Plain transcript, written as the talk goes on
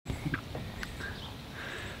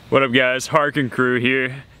What up guys, Harkin crew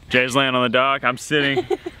here. Jay's laying on the dock, I'm sitting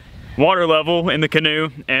water level in the canoe,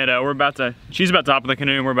 and she's about to hop in the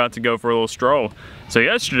canoe and we're about to go for a little stroll. So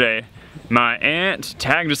yesterday, my aunt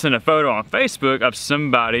tagged us in a photo on Facebook of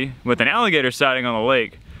somebody with an alligator sighting on the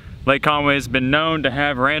lake. Lake Conway has been known to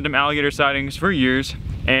have random alligator sightings for years,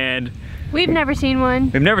 and we've never seen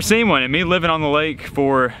one. We've never seen one, and me living on the lake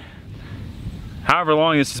for however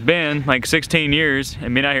long this has been, like 16 years,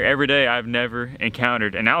 and being out here every day, I've never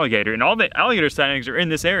encountered an alligator, and all the alligator sightings are in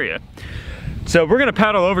this area. So we're gonna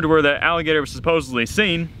paddle over to where the alligator was supposedly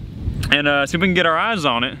seen, and see if we can get our eyes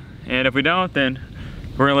on it. And if we don't, then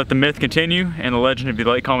we're gonna let the myth continue and the legend of the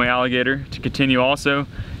Lake Conway alligator to continue also.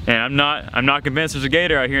 And I'm not convinced there's a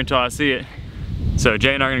gator out here until I see it. So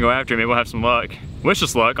Jay and I are gonna go after it. Maybe we'll have some luck. Wish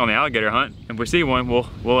us luck on the alligator hunt. If we see one,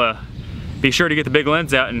 we'll be sure to get the big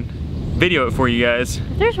lens out and video it for you guys.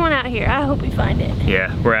 There's one out here. I hope we find it.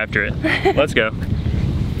 Yeah, we're after it. Let's go.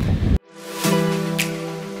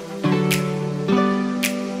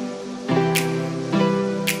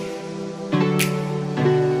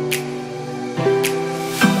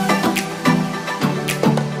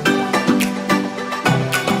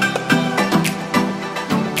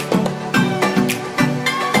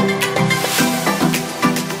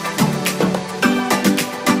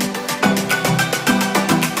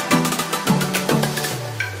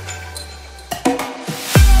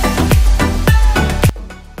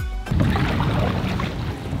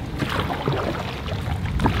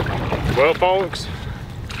 Well folks,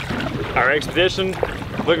 our expedition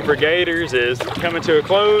looking for gators is coming to a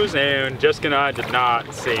close, and Jessica and I did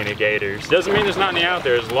not see any gators. Doesn't mean there's not any out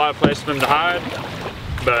there. There's a lot of places for them to hide,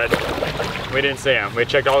 but we didn't see them. We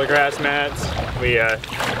checked all the grass mats. We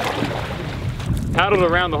paddled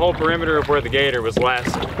around the whole perimeter of where the gator was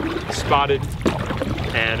last spotted,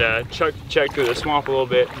 and checked through the swamp a little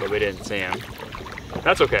bit, but we didn't see him.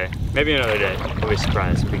 That's okay. Maybe another day we'll be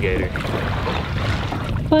surprised with the gator.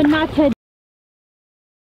 But not today.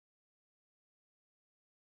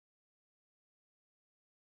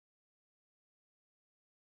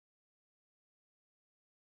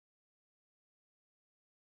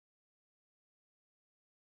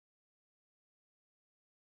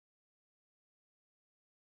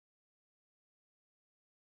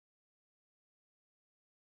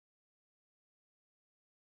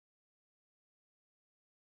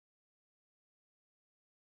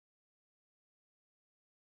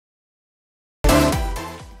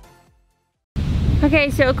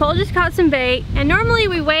 Okay, so Cole just caught some bait, and normally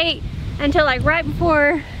we wait until like right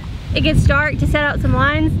before it gets dark to set out some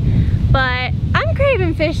lines, but I'm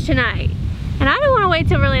craving fish tonight, and I don't want to wait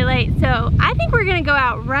till really late, so I think we're gonna go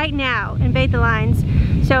out right now and bait the lines.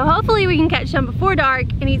 So hopefully we can catch some before dark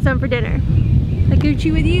and eat some for dinner. Like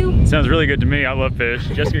Gucci with you? Sounds really good to me. I love fish.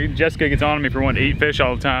 Jessica gets on me for wanting to eat fish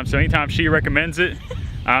all the time, so anytime she recommends it,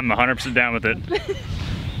 I'm 100% down with it.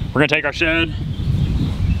 We're gonna take our shed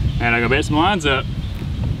and I'm gonna bait some lines up.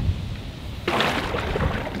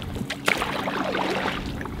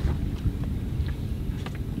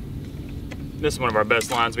 This is one of our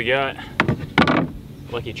best lines we got.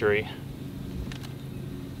 Lucky tree.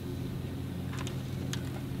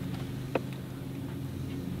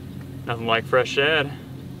 Nothing like fresh shad.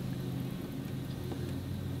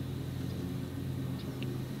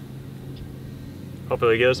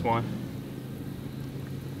 Hopefully get us one.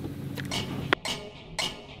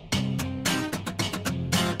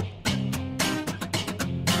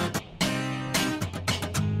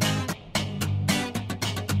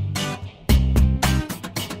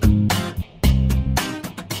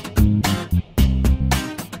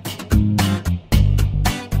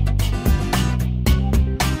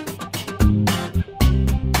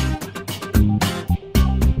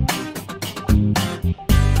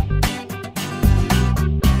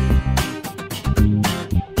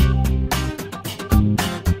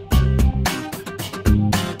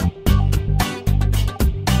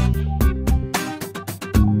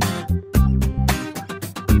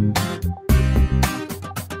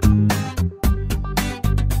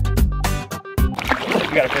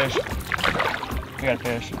 We got a fish. We got a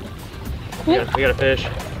fish. We got a fish.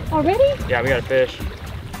 Already? Yeah, we got a fish.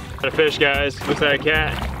 Got a fish, guys. Looks like a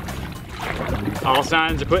cat. All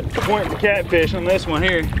signs are pointing to catfish on this one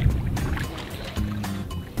here.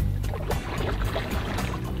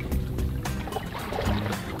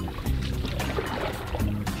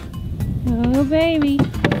 Oh baby.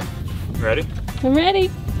 Ready? I'm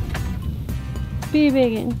ready. Be a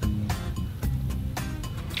big one.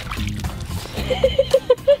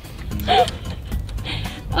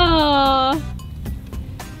 Oh,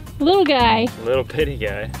 little guy. Little bitty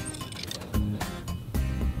guy.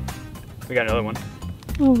 We got another one.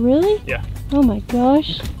 Oh, really? Yeah. Oh my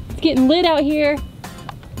gosh. It's getting lit out here.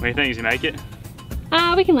 What do you think? Does he make it?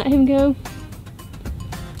 We can let him go.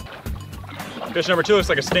 Fish number 2 looks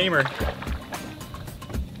like a steamer.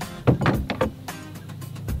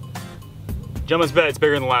 Gentleman's bet it's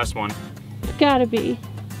bigger than the last one. It's gotta be.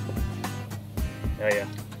 Oh yeah.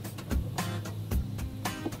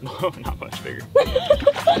 Not much bigger.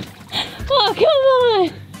 Oh, come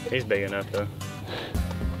on! He's big enough though.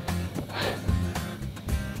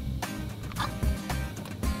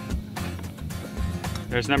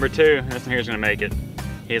 There's number 2. This one here's gonna make it.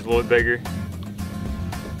 He's a little bit bigger.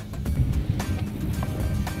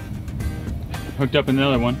 Hooked up in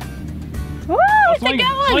another one. Woo! It's a good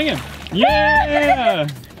one! Swing him! Yeah!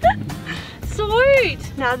 Sweet!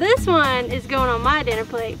 Now this one is going on my dinner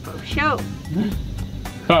plate for sure.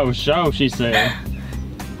 Oh, show, she said.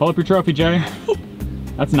 Hold up your trophy, Jay.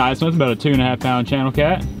 That's a nice one. It's about a 2.5 pound channel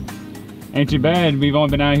cat. Ain't too bad. We've only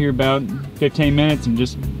been out here about 15 minutes and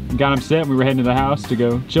just got him set. We were heading to the house to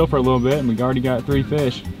go chill for a little bit and we already got 3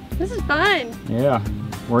 fish. This is fun. Yeah,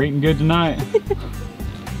 we're eating good tonight.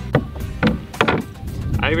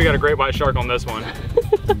 I think we got a great white shark on this one.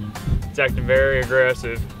 It's acting very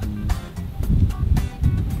aggressive.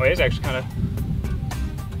 Oh, he's actually kind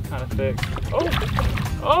of thick. Oh,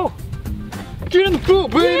 oh! Get in the pool,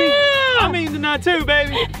 baby! Yeah! I'm eating tonight too,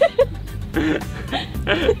 baby!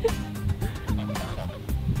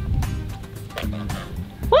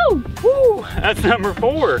 Woo! Woo! That's number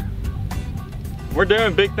 4. We're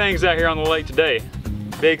doing big things out here on the lake today.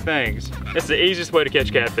 Big things. It's the easiest way to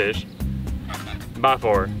catch catfish. By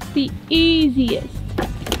far. The easiest.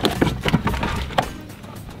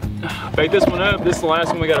 Bait this one up. This is the last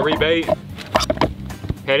one we got to rebait.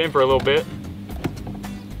 Head in for a little bit.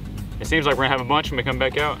 It seems like we're gonna have a bunch when we come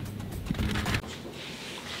back out.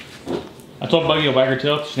 I told Buggy to wag her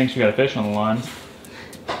tail. She thinks we got a fish on the line.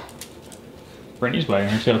 Brittany's wagging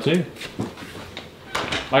her tail too.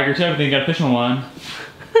 Wag her tail, but you got a fish on the line.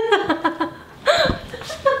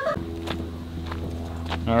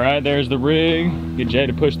 All right, there's the rig. Get Jay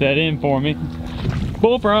to push that in for me.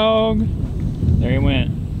 Bullfrog. There he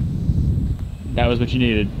went. That was what you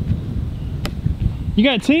needed. You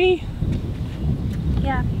got tea?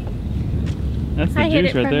 Yeah. That's the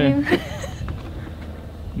juice right there.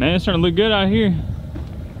 Man, it's starting to look good out here.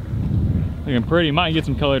 Looking pretty. Might get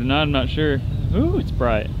some color tonight, I'm not sure. Ooh, it's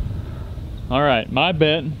bright. All right, my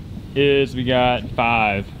bet is we got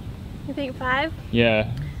 5. You think 5? Yeah.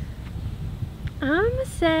 I'm gonna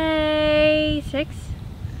say 6.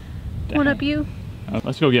 Dang. One up you.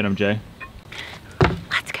 Let's go get him, Jay.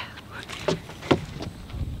 Let's go.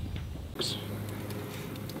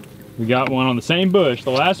 We got one on the same bush. The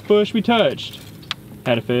last bush we touched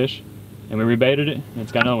had a fish, and we rebaited it, and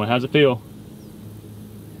it's got another one. How's it feel?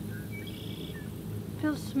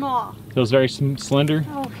 Feels small. Feels very slender.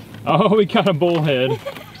 Oh. Oh, we got a bullhead. Look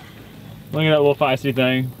at that little feisty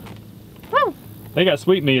thing. Woo! They got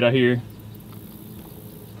sweet meat out here.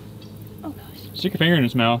 Oh gosh. Stick your finger in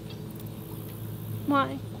his mouth.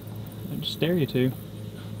 Why? I just dare you to.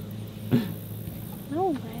 No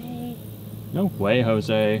way. No way,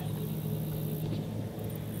 Jose.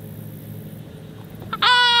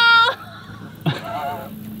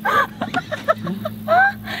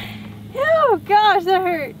 Oh gosh, that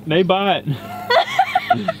hurt. They bite.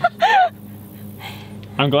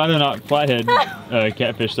 I'm glad they're not flathead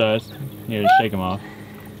catfish size. Yeah, just shake them off.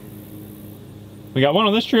 We got one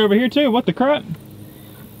on this tree over here too. What the crap?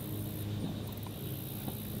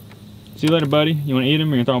 See you later, buddy. You want to eat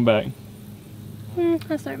him or you gonna throw him back?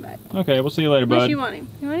 Let's throw him back. Okay, we'll see you later, bud. Unless you want him.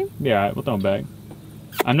 You want him? Yeah, all right, we'll throw him back.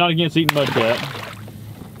 I'm not against eating mudcat.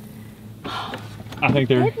 I think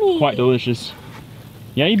they're quite delicious.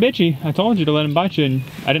 Yeah, he bit you. I told you to let him bite you, and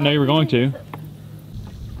I didn't know you were going to.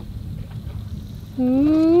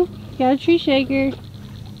 Ooh, got a tree shaker.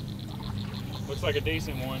 Looks like a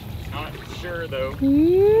decent one. Not sure though.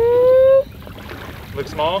 Ooh. Look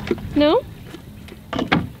small? No?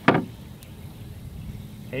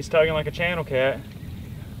 He's tugging like a channel cat.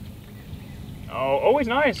 Oh, he's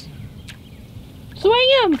nice. Swing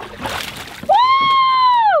him!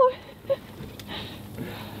 Woo!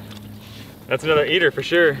 That's another eater for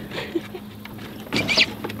sure.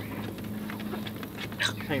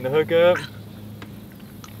 Hang the hook up.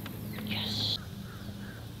 Yes.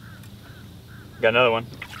 Got another one.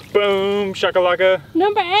 Boom, shakalaka.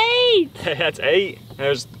 Number 8! That's 8.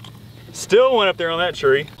 There's still one up there on that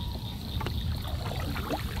tree.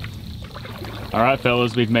 All right,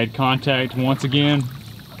 fellas, we've made contact once again.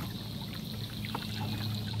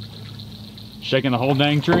 Shaking the whole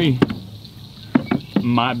dang tree.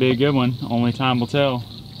 Might be a good one, only time will tell.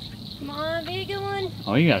 Come on. might be a good one.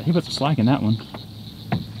 Oh, he put some slack in that one.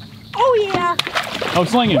 Oh yeah. Oh,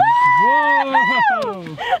 slinging.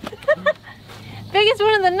 Whoa! Biggest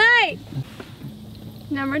one of the night.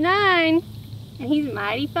 Number 9. And he's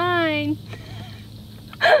mighty fine.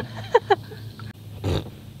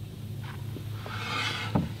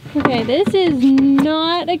 Okay, this is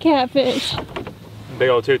not a catfish. Big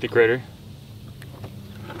old toothy critter.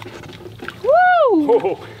 Woo!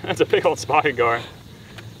 Whoa, that's a big old spotted gar.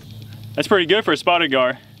 That's pretty good for a spotted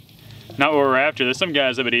gar. Not what we're after. There's some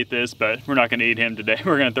guys that would eat this, but we're not gonna eat him today.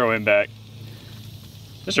 We're gonna throw him back.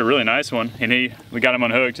 This is a really nice one, and we got him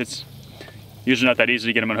unhooked. It's usually not that easy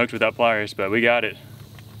to get him unhooked without pliers, but we got it.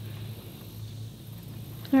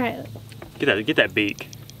 All right. Get that beak.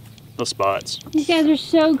 Those spots. These guys are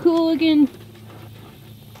so cool looking.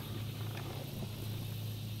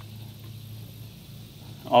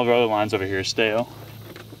 All of our other lines over here are stale.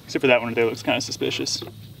 Except for that one there, looks kind of suspicious.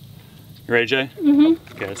 You ready, Jay?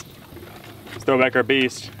 Mm-hmm. Okay, let's throw back our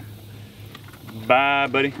beast. Bye,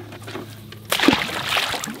 buddy.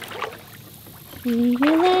 See you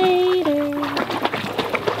later.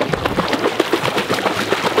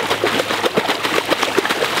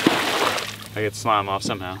 I get slime off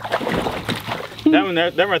somehow. That one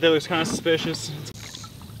right there looks kind of suspicious.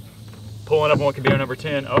 Pulling up on what could be our number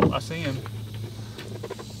 10. Oh, I see him.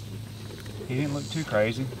 He didn't look too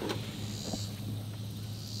crazy.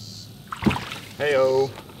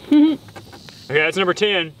 Hey-oh. Okay, that's number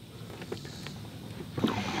 10.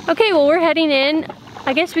 Okay, well we're heading in.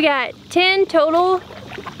 I guess we got 10 total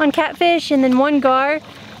on catfish and then 1 gar.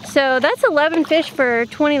 So that's 11 fish for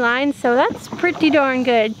 20 lines, so that's pretty darn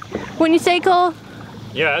good. Wouldn't you say, Cole?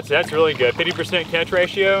 Yeah, that's really good. 50% catch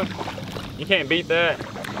ratio. You can't beat that.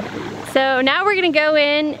 So now we're gonna go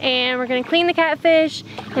in and we're gonna clean the catfish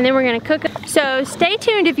and then we're gonna cook them. So stay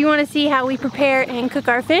tuned if you wanna see how we prepare and cook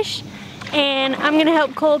our fish. And I'm gonna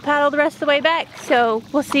help Cole paddle the rest of the way back. So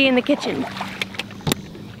we'll see you in the kitchen.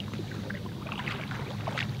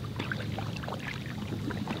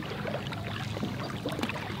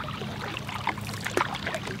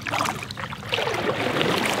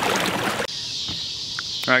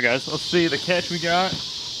 All right, guys, let's see the catch we got.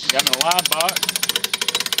 Got in a live box.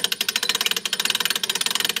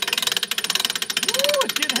 Woo,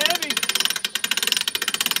 it's getting heavy.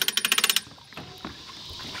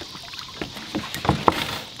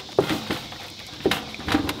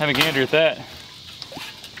 Have a gander at that.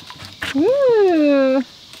 Ooh.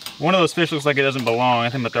 One of those fish looks like it doesn't belong. I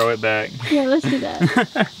think I'm gonna throw it back. Yeah, let's do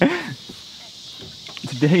that.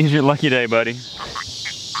 Today's your lucky day, buddy.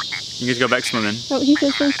 You just go back swimming. Oh, he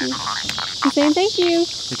says thank you. He's saying thank you.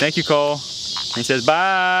 Thank you, Cole. And he says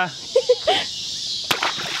bye.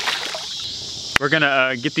 We're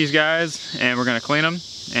gonna get these guys and we're gonna clean them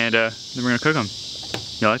and then we're gonna cook them.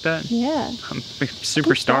 You like that? Yeah. I'm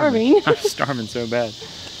super starving. I'm starving so bad.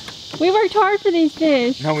 We worked hard for these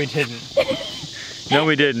fish. No, we didn't. No,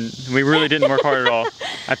 we didn't. We really didn't work hard at all.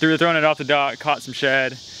 I thrown it off the dock, caught some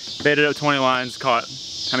shad, baited up 20 lines, caught,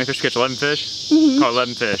 how many fish did you catch? 11 fish? Mm-hmm. Caught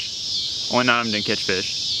 11 fish. Only 9 of them didn't catch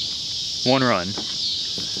fish. 1 run.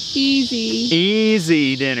 Easy.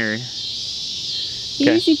 Easy dinner.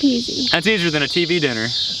 Okay. Easy peasy. That's easier than a TV dinner.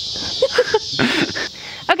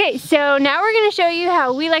 Okay, so now we're gonna show you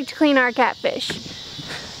how we like to clean our catfish.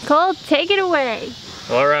 Cole, take it away.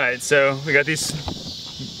 All right, so we got these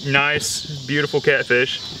nice, beautiful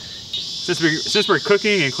catfish. Since we're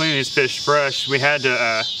cooking and cleaning these fish fresh, we had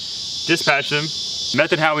to dispatch them.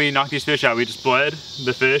 Method how we knock these fish out, we just bled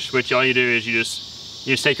the fish, which all you do is you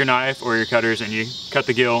just take your knife or your cutters and you cut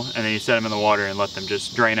the gill and then you set them in the water and let them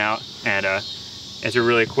just drain out. And it's a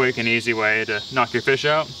really quick and easy way to knock your fish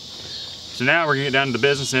out. So now we're gonna get down to the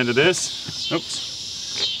business end of this.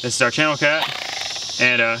 Oops. This is our channel cat.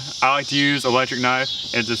 And I like to use electric knife.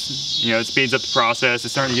 It just, it speeds up the process.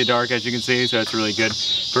 It's starting to get dark, as you can see, so it's really good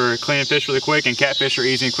for cleaning fish really quick, and catfish are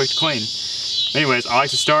easy and quick to clean. Anyways, I like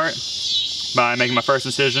to start by making my first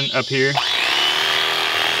incision up here.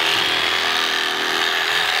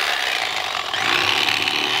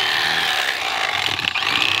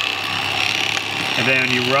 And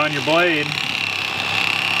then you run your blade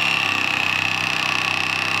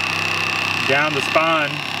down the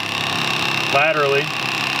spine laterally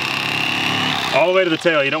all the way to the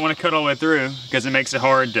tail. You don't want to cut all the way through because it makes it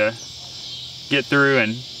hard to get through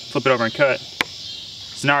and flip it over and cut.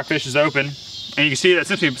 So now our fish is open, and you can see that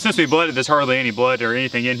since we bled it, there's hardly any blood or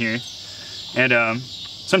anything in here. And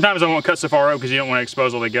sometimes I won't cut so far up because you don't want to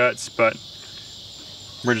expose all the guts, but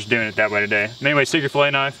we're just doing it that way today. Anyway, stick your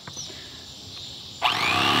fillet knife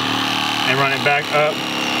and run it back up.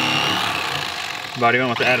 Body one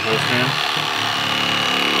with the adipose fin.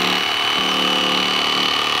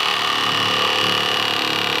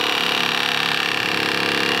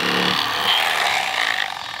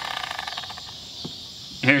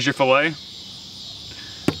 Here's your fillet.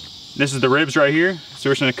 This is the ribs right here. So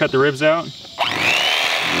we're just gonna cut the ribs out.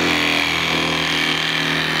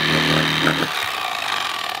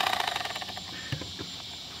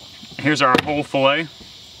 Here's our whole fillet.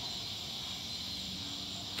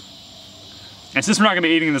 And since we're not gonna be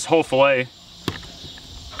eating this whole fillet,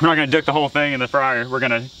 we're not gonna dip the whole thing in the fryer. We're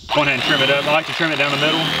gonna go ahead and trim it up. I like to trim it down the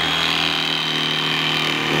middle.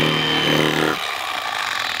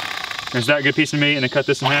 There's that good piece of meat, and then cut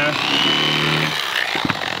this in half.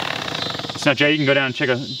 So now Jay, you can go down and get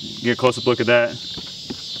a close-up look at that.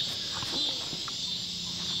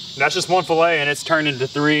 That's just one fillet, and it's turned into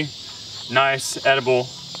 3 nice edible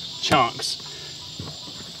chunks.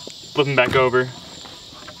 Flip them back over,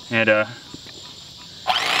 and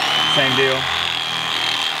same deal.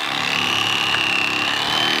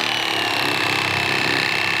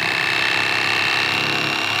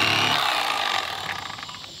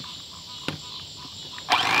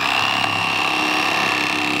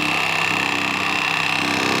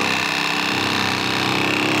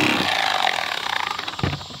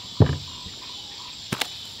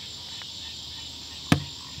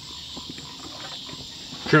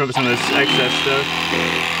 Trim up some of this excess stuff.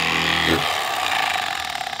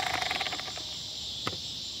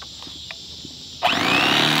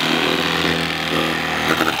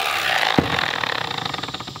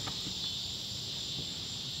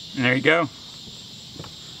 And there you go.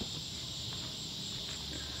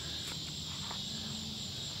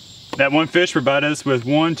 That one fish provided us with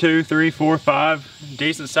 1, 2, 3, 4, 5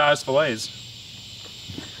 decent sized fillets.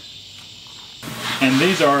 And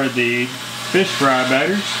these are the fish fry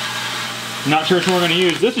batters. Not sure which one we're going to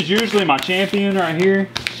use. This is usually my champion right here.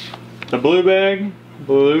 The blue bag,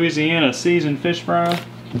 Louisiana seasoned fish fry.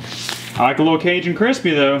 I like a little Cajun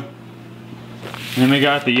crispy though. And then we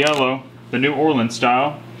got the yellow, the New Orleans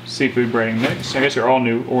style seafood breading mix. I guess they're all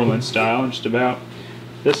New Orleans style, just about.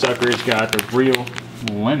 This sucker's got the real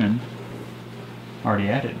lemon already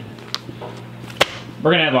added.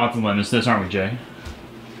 We're gonna add lots of lemons to this, aren't we, Jay?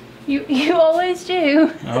 You always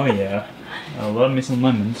do. Oh yeah. I love me some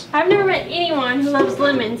lemons. I've never met anyone who loves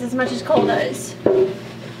lemons as much as Cole does.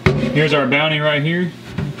 Here's our bounty right here.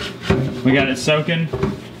 We got it soaking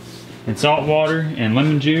in salt water and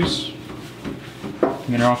lemon juice.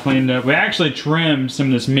 And they're all cleaned up. We actually trimmed some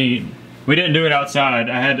of this meat. We didn't do it outside.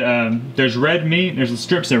 I had, there's red meat, there's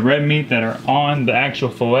strips of red meat that are on the actual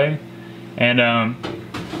fillet. And I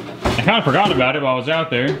kind of forgot about it while I was out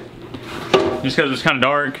there. Just because it was kind of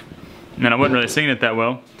dark and I wasn't really seeing it that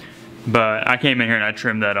well. But I came in here and I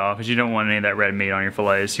trimmed that off because you don't want any of that red meat on your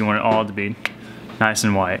fillets. You want it all to be nice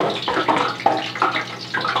and white.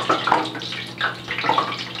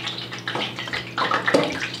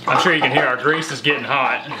 I'm sure you can hear our grease is getting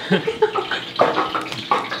hot. A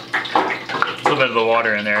little bit of the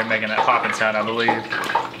water in there making that popping sound, I believe.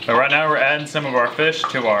 But right now we're adding some of our fish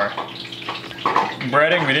to our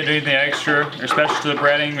breading. We didn't do anything extra or special to the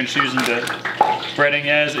breading. We're just using the breading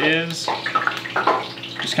as is.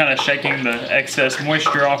 Just kind of shaking the excess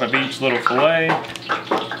moisture off of each little fillet.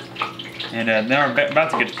 And now we're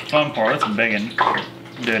about to get to the fun part. That's a big one.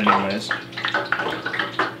 Do it anyways.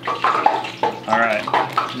 Alright,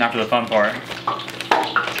 now for the fun part.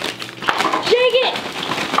 Shake it!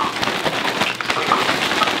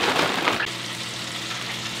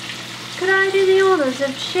 Could I do the honors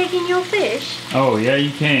of shaking your fish? Oh, yeah,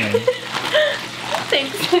 you can.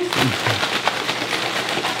 Thanks.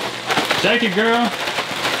 Shake it, girl.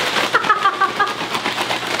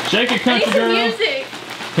 Shake it, country girl. Music.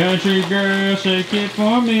 Country girl, shake it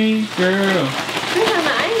for me, girl.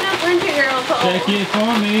 I ain't no country girl, Cole. Shake it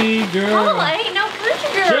for me, girl. Cole, I ain't no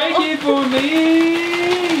country girl. Shake it for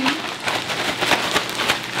me.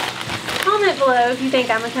 Comment below if you think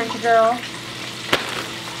I'm a country girl.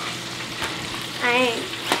 I ain't.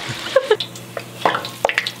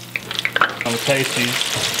 That was tasty.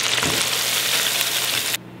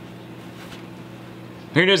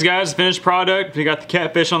 Here it is, guys, finished product. We got the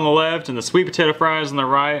catfish on the left and the sweet potato fries on the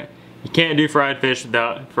right. You can't do fried fish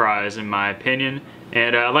without fries, in my opinion.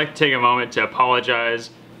 And I'd like to take a moment to apologize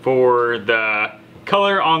for the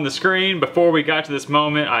color on the screen. Before we got to this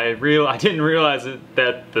moment, I didn't realize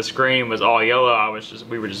that the screen was all yellow.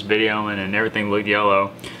 We were just videoing and everything looked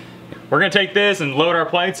yellow. We're gonna take this and load our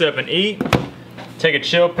plates up and eat. Take a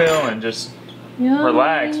chill pill and just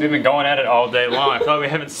relax. We've been going at it all day long. I feel like we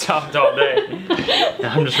haven't stopped all day.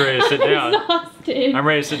 I'm just ready to sit down. Exhausted. I'm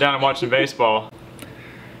ready to sit down and watch some baseball.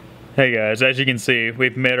 Hey guys, as you can see,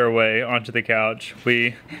 we've made our way onto the couch.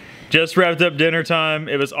 We just wrapped up dinner time.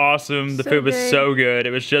 It was awesome. The food was so good.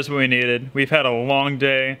 It was just what we needed. We've had a long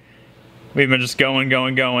day. We've been just going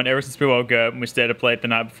ever since we woke up, and we stayed up late the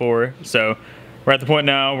night before. So we're at the point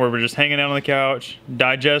now where we're just hanging out on the couch,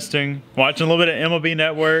 digesting, watching a little bit of MLB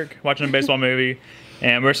Network, watching a baseball movie,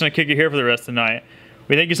 and we're just gonna kick it here for the rest of the night.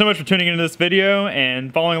 We thank you so much for tuning into this video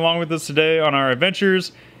and following along with us today on our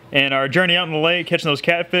adventures and our journey out in the lake, catching those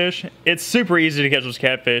catfish. It's super easy to catch those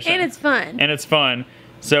catfish. And it's fun. And it's fun.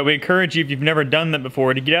 So we encourage you, if you've never done that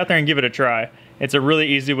before, to get out there and give it a try. It's a really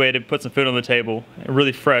easy way to put some food on the table,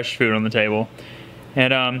 really fresh food on the table.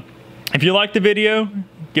 And if you liked the video,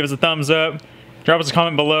 give us a thumbs up. Drop us a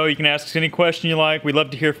comment below. You can ask us any question you like. We'd love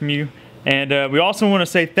to hear from you. And we also want to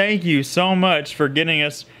say thank you so much for getting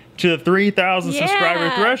us to the 3,000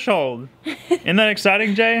 subscriber threshold. Isn't that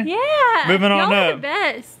exciting, Jay? Yeah. Moving on up. The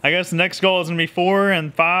best. I guess the next goal is going to be 4,000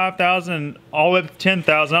 and 5,000 and all the way up to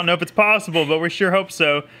 10,000. I don't know if it's possible, but we sure hope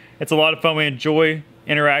so. It's a lot of fun. We enjoy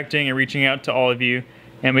interacting and reaching out to all of you.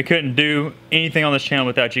 And we couldn't do anything on this channel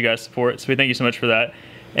without you guys' support. So we thank you so much for that.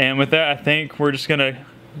 And with that, I think we're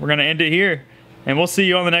gonna end it here. And we'll see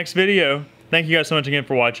you on the next video. Thank you guys so much again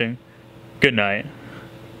for watching. Good night.